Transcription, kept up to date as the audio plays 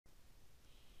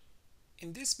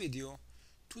In this video,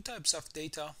 two types of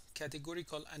data,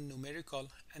 categorical and numerical,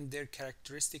 and their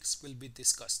characteristics will be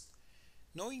discussed.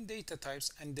 Knowing data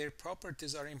types and their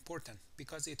properties are important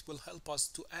because it will help us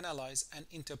to analyze and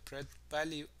interpret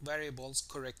variables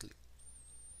correctly.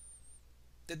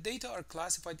 The data are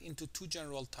classified into two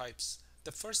general types.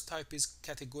 The first type is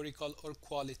categorical or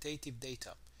qualitative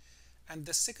data, and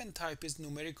the second type is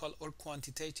numerical or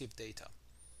quantitative data.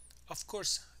 Of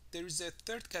course, there is a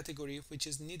third category which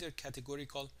is neither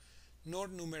categorical nor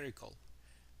numerical.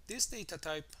 This data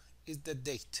type is the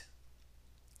date.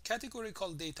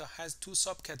 Categorical data has two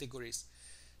subcategories,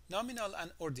 nominal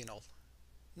and ordinal.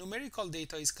 Numerical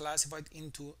data is classified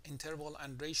into interval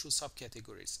and ratio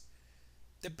subcategories.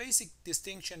 The basic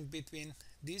distinction between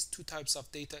these two types of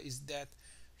data is that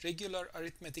regular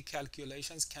arithmetic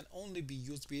calculations can only be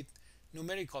used with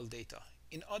numerical data.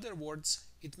 In other words,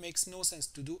 it makes no sense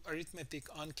to do arithmetic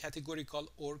on categorical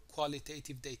or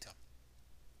qualitative data.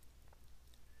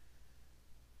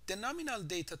 The nominal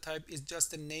data type is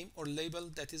just a name or label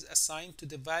that is assigned to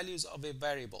the values of a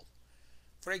variable.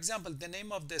 For example, the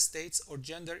name of the states or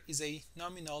gender is a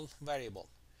nominal variable.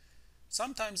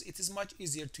 Sometimes it is much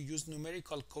easier to use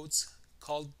numerical codes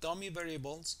called dummy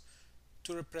variables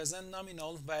to represent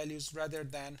nominal values rather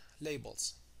than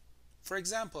labels. For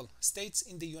example, states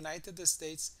in the United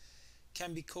States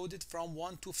can be coded from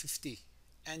 1 to 50,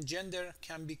 and gender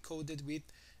can be coded with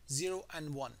 0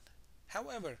 and 1.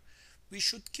 However, we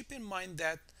should keep in mind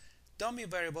that dummy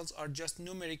variables are just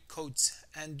numeric codes,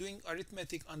 and doing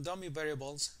arithmetic on dummy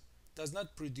variables does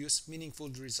not produce meaningful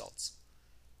results.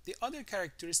 The other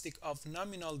characteristic of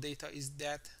nominal data is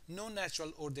that no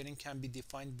natural ordering can be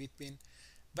defined between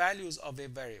values of a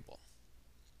variable.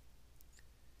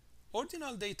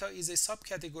 Ordinal data is a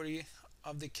subcategory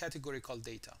of the categorical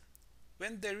data.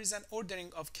 When there is an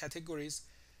ordering of categories,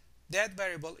 that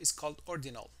variable is called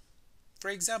ordinal. For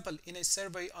example, in a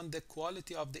survey on the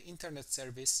quality of the internet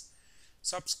service,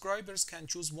 subscribers can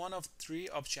choose one of three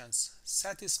options: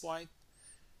 satisfied,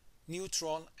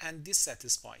 neutral, and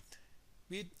dissatisfied.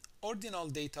 With ordinal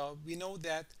data, we know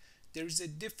that there is a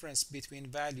difference between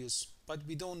values, but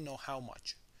we don't know how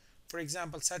much. For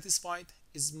example, satisfied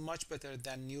is much better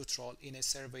than neutral in a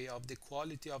survey of the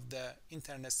quality of the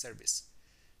internet service,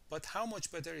 but how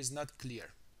much better is not clear.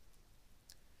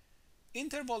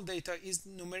 Interval data is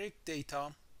numeric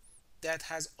data that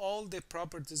has all the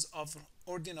properties of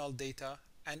ordinal data,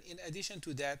 and in addition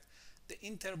to that, the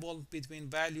interval between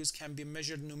values can be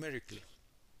measured numerically.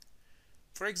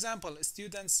 For example, a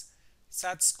student's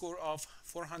SAT score of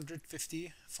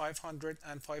 450, 500,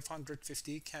 and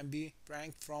 550 can be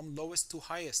ranked from lowest to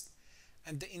highest,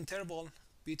 and the interval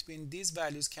between these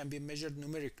values can be measured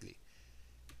numerically.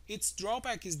 Its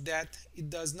drawback is that it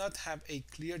does not have a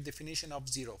clear definition of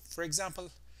zero. For example,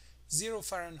 0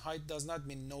 Fahrenheit does not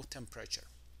mean no temperature.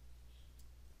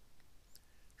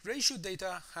 Ratio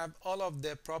data have all of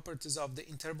the properties of the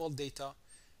interval data.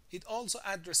 It also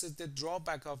addresses the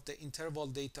drawback of the interval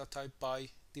data type by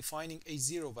defining a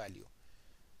zero value.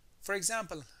 For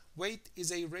example, weight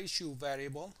is a ratio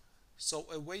variable, so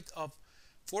a weight of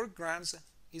 4 grams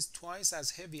is twice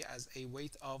as heavy as a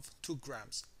weight of 2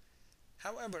 grams.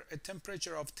 However, a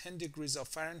temperature of 10 degrees of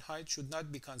Fahrenheit should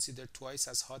not be considered twice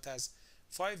as hot as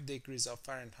 5 degrees of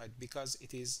Fahrenheit because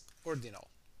it is ordinal.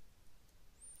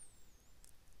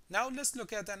 Now let's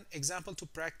look at an example to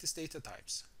practice data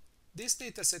types. This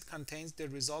dataset contains the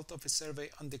result of a survey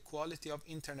on the quality of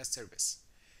internet service.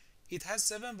 It has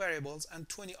 7 variables and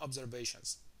 20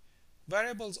 observations.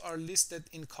 Variables are listed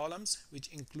in columns which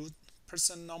include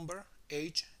person number,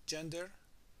 age, gender,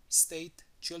 state,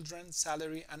 children,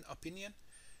 salary, and opinion.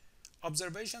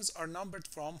 Observations are numbered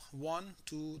from 1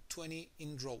 to 20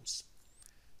 in rows.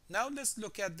 Now let's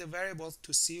look at the variables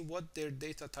to see what their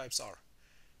data types are.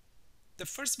 The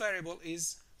first variable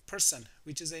is person,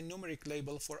 which is a numeric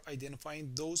label for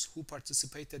identifying those who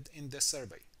participated in the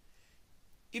survey.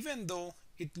 Even though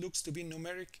it looks to be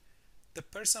numeric, the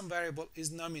person variable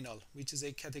is nominal, which is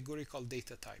a categorical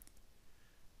data type.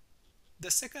 The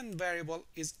second variable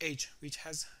is age, which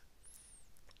has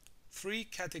 3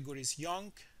 categories: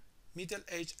 young,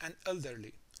 middle-aged, and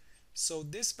elderly. So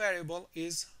this variable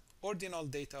is ordinal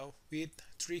data with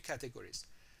 3 categories.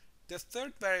 The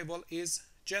third variable is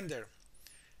gender,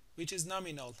 which is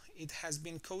nominal. It has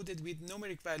been coded with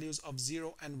numeric values of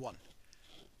 0 and 1.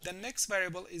 The next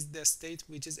variable is the state,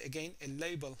 which is again a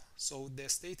label, so the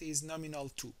state is nominal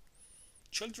too.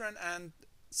 Children and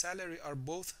salary are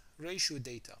both ratio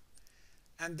data.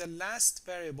 And the last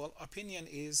variable, opinion,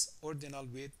 is ordinal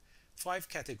with 5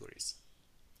 categories.